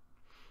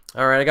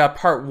 Alright, I got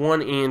part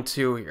 1 and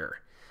 2 here.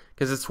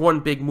 Because it's one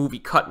big movie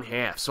cut in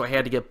half, so I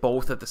had to get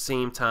both at the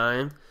same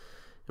time.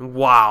 And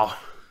wow,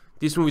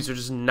 these movies are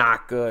just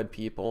not good,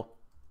 people.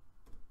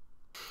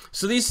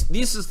 So this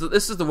is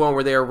the one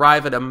where they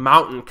arrive at a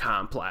mountain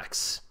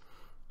complex.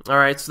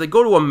 Alright, so they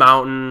go to a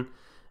mountain,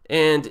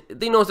 and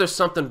they know there's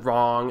something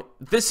wrong.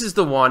 This is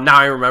the one, now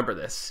I remember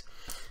this.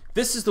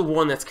 This is the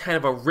one that's kind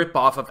of a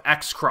ripoff of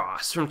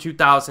X-Cross from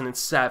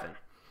 2007.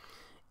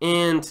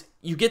 And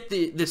you get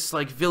this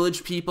like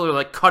village people are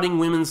like cutting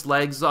women's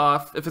legs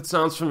off, if it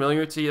sounds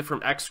familiar to you,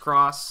 from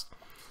X-Cross.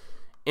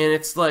 And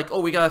it's like,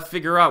 oh, we gotta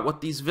figure out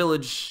what these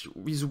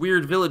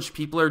weird village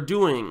people are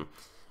doing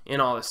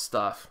and all this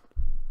stuff.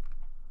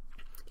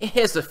 It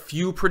has a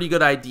few pretty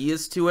good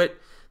ideas to it.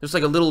 There's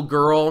like a little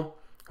girl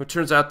who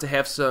turns out to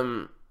have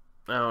some,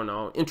 I don't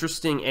know,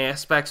 interesting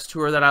aspects to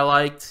her that I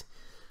liked.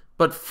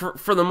 But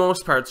for the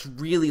most part, it's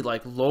really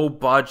like low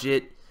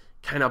budget,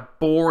 kind of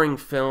boring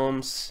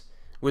films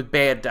with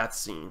bad death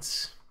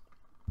scenes.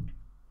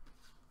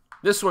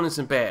 This one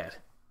isn't bad.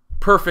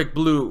 Perfect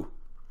Blue.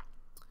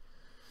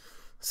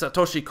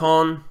 Satoshi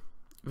Kon,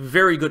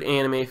 very good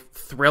anime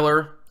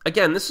thriller.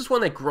 Again, this is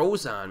one that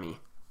grows on me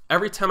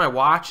every time I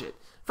watch it.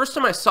 First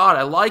time I saw it,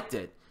 I liked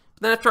it.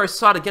 But then after I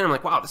saw it again, I'm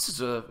like, wow, this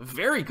is a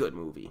very good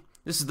movie.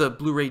 This is the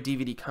Blu-ray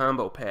DVD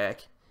combo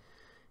pack.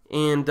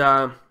 And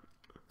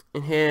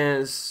it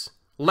has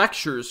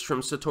lectures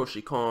from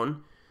Satoshi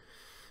Kon,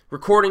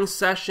 recording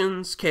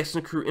sessions, cast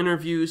and crew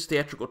interviews,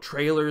 theatrical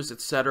trailers,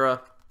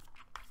 etc.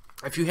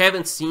 If you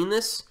haven't seen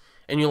this,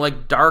 and you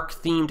like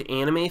dark-themed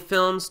anime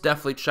films,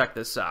 definitely check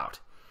this out.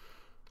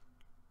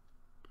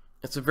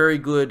 It's a very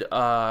good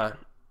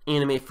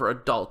anime for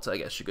adults, I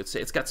guess you could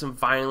say. It's got some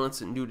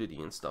violence and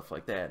nudity and stuff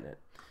like that in it.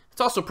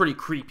 It's also pretty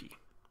creepy.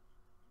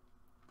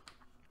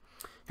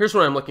 Here's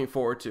what I'm looking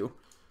forward to.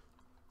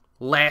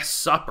 Last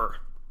Supper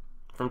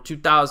from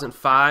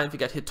 2005. You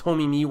got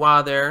Hitomi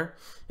Miwa there.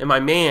 And my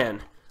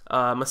man,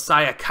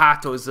 Masaya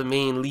Kato, is the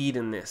main lead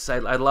in this. I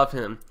love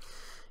him.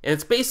 And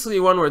it's basically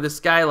one where this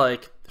guy,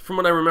 like, from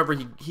what I remember,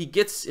 he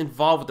gets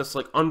involved with this,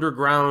 like,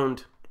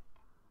 underground,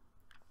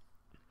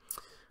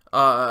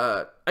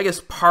 I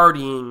guess,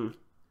 partying,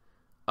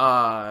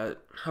 how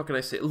can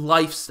I say,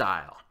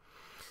 lifestyle.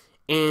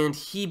 And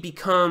he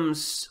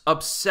becomes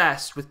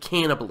obsessed with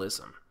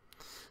cannibalism.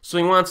 So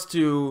he wants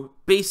to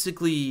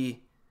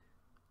basically,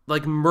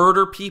 like,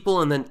 murder people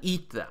and then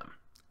eat them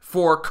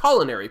for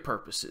culinary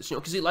purposes, you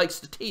know, because he likes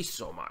the taste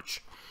so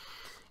much.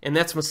 And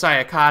that's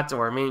Masaya Kato,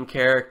 our main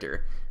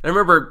character. And I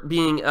remember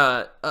being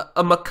a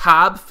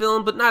macabre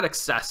film, but not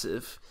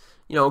excessive.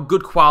 You know,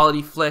 good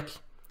quality flick.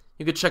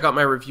 You could check out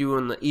my review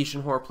on the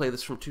Asian Horror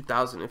Playlist from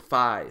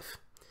 2005.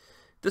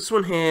 This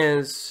one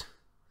has,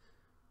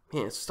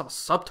 man, it's just all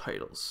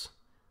subtitles.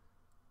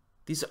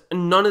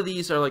 None of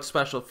these are like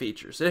special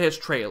features. It has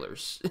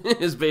trailers,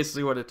 is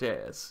basically what it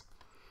has.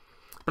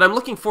 But I'm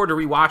looking forward to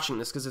rewatching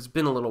this because it's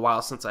been a little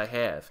while since I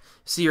have.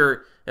 See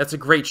her, that's a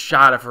great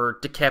shot of her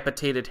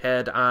decapitated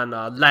head on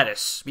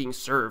lettuce being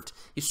served.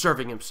 He's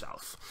serving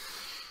himself.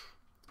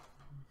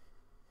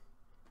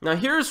 Now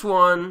here's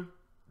one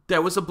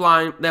that was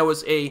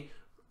a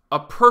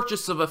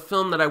purchase of a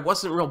film that I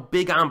wasn't real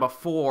big on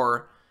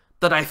before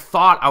that I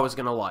thought I was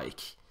going to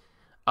like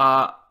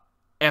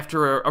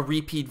after a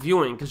repeat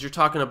viewing, because you're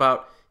talking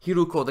about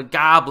Hiruko the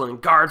Goblin,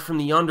 Guard from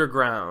the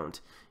Underground.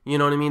 You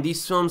know what I mean?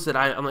 These films that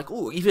I'm like,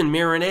 ooh, even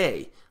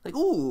Marronnier. Like,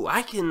 ooh,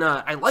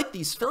 I like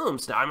these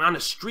films now. I'm on a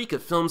streak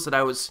of films that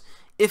I was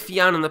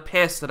iffy on in the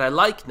past that I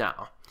like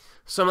now.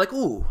 So I'm like,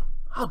 ooh,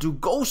 I'll do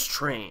Ghost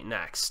Train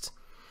next.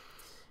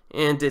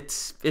 And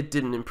it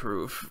didn't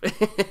improve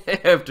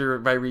after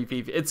my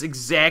repeat. It's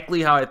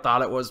exactly how I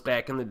thought it was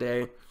back in the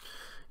day.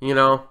 You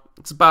know,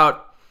 it's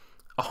about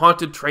a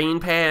haunted train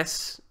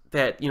pass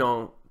that, you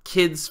know,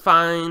 kids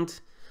find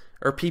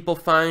or people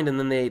find, and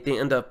then they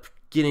end up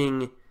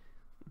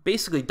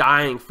basically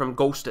dying from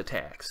ghost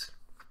attacks.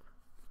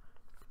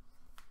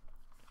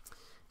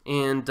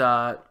 And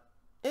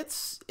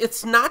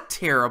it's not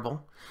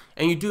terrible.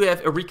 And you do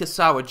have Erika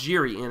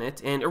Sawajiri in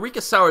it, and Erika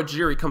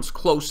Sawajiri comes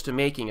close to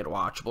making it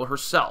watchable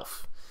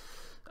herself.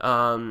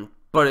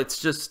 But it's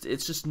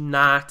just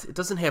not, it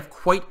doesn't have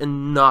quite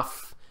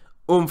enough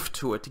oomph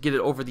to it to get it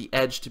over the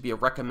edge to be a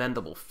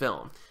recommendable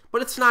film.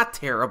 But it's not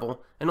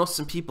terrible. I know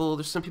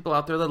there's some people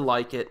out there that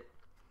like it.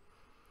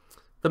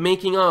 The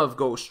making of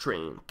Ghost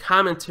Train,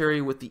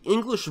 commentary with the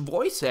English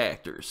voice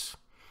actors.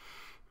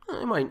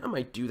 I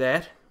might do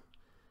that.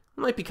 It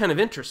might be kind of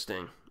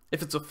interesting.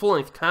 If it's a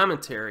full-length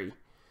commentary,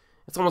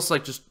 it's almost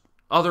like just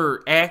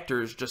other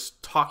actors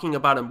just talking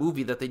about a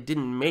movie that they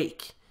didn't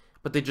make,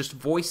 but they just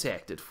voice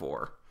acted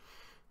for.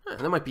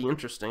 That might be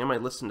interesting. I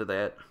might listen to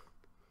that.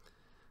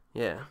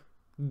 Yeah.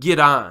 Get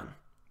on.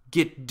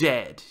 Get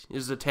dead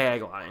is the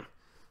tagline.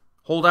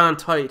 Hold on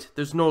tight.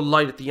 There's no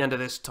light at the end of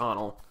this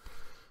tunnel.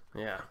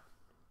 Yeah.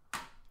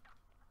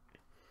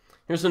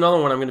 Here's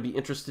another one I'm going to be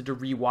interested to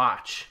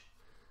rewatch.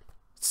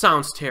 It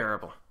sounds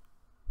terrible.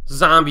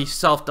 Zombie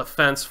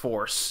Self-Defense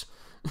Force.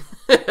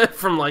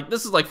 From like,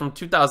 this is like from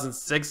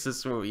 2006,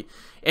 this movie.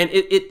 And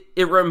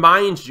it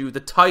reminds you, the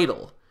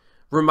title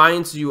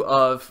reminds you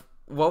of,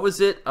 what was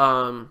it?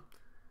 The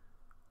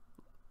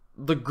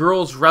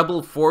Girls'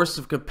 Rebel Force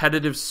of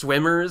Competitive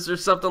Swimmers or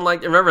something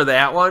like that. Remember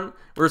that one?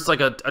 Where it's like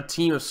a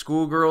team of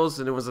schoolgirls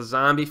and it was a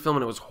zombie film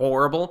and it was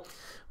horrible.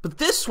 But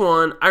this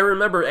one, I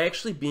remember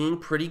actually being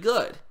pretty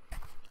good.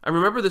 I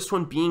remember this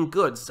one being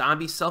good.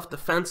 Zombie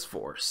Self-Defense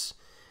Force.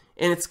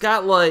 And it's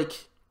got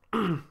like...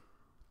 I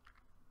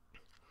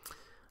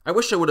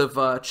wish I would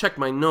have checked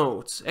my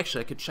notes.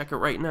 Actually, I could check it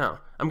right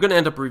now. I'm going to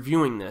end up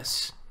reviewing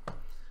this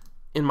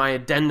in my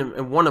addendum,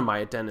 in one of my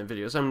addendum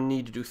videos. I'm going to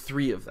need to do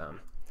 3 of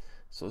them.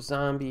 So,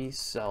 Zombie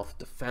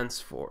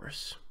Self-Defense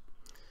Force.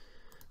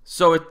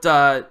 So,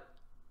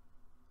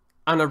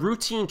 on a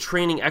routine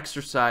training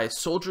exercise,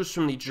 soldiers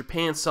from the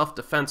Japan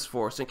Self-Defense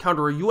Force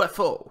encounter a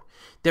UFO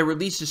that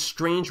releases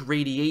strange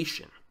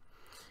radiation,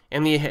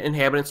 and the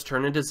inhabitants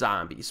turn into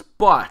zombies.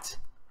 But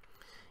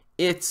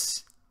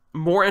it's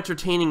more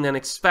entertaining than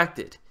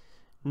expected.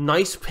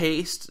 Nice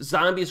paced.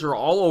 Zombies are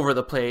all over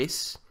the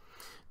place.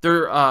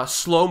 They're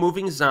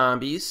slow-moving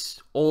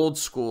zombies, old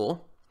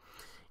school.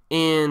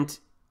 And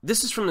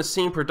this is from the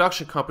same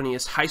production company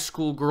as High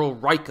School Girl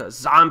Rika,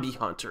 Zombie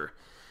Hunter.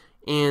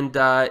 And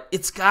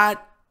it's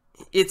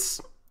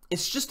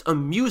just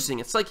amusing.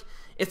 It's like,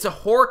 it's a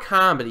horror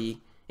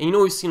comedy. And you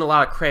know we've seen a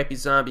lot of crappy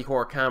zombie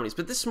horror comedies,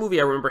 but this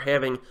movie I remember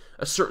having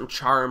a certain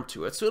charm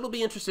to it. So it'll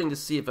be interesting to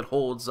see if it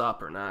holds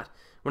up or not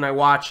when I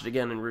watch it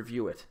again and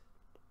review it.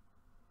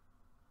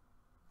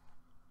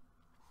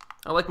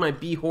 I like my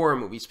B-horror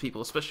movies,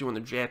 people, especially when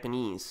they're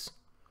Japanese.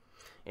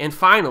 And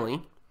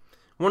finally,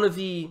 one of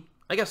the,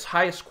 I guess,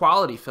 highest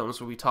quality films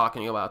we'll be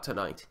talking about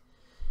tonight.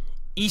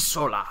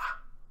 Isola.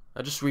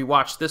 I just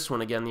rewatched this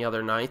one again the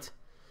other night.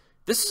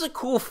 This is a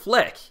cool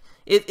flick.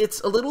 It's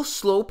a little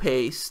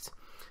slow-paced,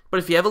 but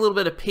if you have a little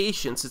bit of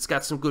patience, it's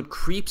got some good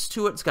creeps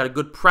to it. It's got a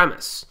good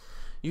premise.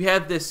 You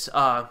have this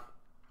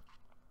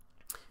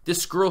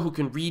this girl who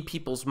can read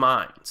people's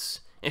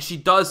minds, and she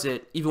does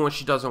it even when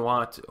she doesn't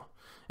want to.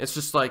 It's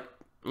just like,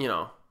 you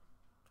know,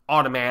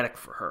 automatic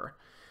for her.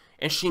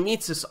 And she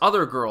meets this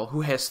other girl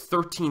who has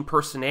 13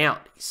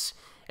 personalities,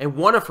 and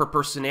one of her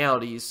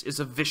personalities is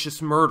a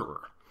vicious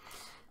murderer.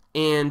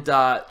 And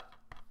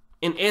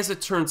as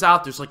it turns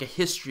out, there's like a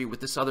history with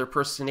this other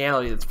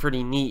personality that's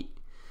pretty neat.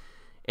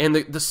 And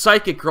the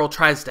psychic girl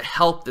tries to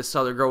help this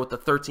other girl with the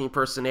 13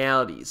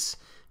 personalities,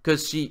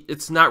 because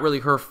it's not really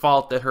her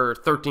fault that her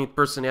 13th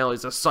personality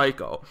is a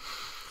psycho.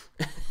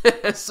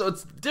 So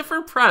it's a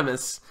different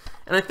premise,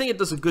 and I think it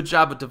does a good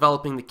job of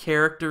developing the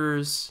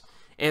characters,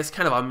 and it's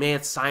kind of a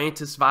mad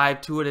scientist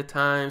vibe to it at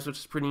times, which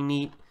is pretty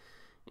neat.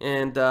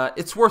 And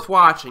it's worth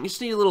watching. You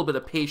just need a little bit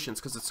of patience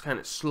because it's kind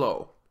of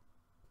slow.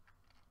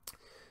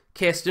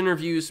 Cast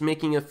interviews,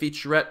 making of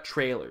featurette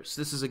trailers.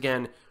 This is,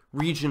 again,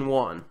 Region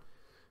 1.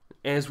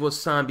 As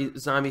was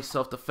Zombie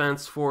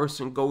Self-Defense Force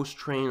and Ghost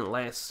Train and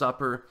Last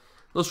Supper.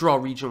 Those are all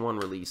Region 1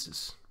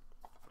 releases.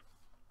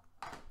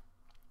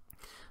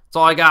 That's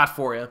all I got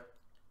for you.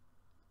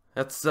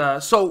 That's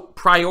so,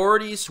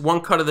 priorities, One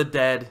Cut of the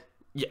Dead.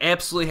 You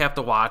absolutely have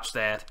to watch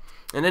that.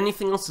 And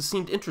anything else that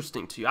seemed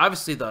interesting to you.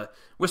 Obviously, the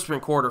Whispering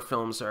Quarter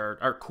films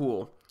are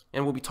cool.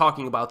 And we'll be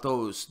talking about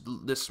those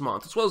this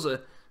month. As well as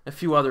a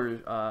few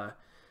other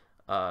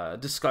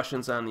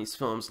discussions on these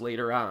films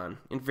later on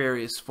in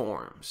various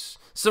forms.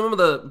 Some of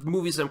the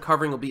movies I'm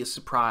covering will be a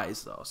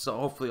surprise, though. So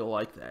hopefully you'll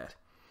like that.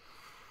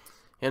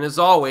 And as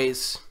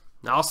always,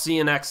 I'll see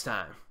you next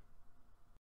time.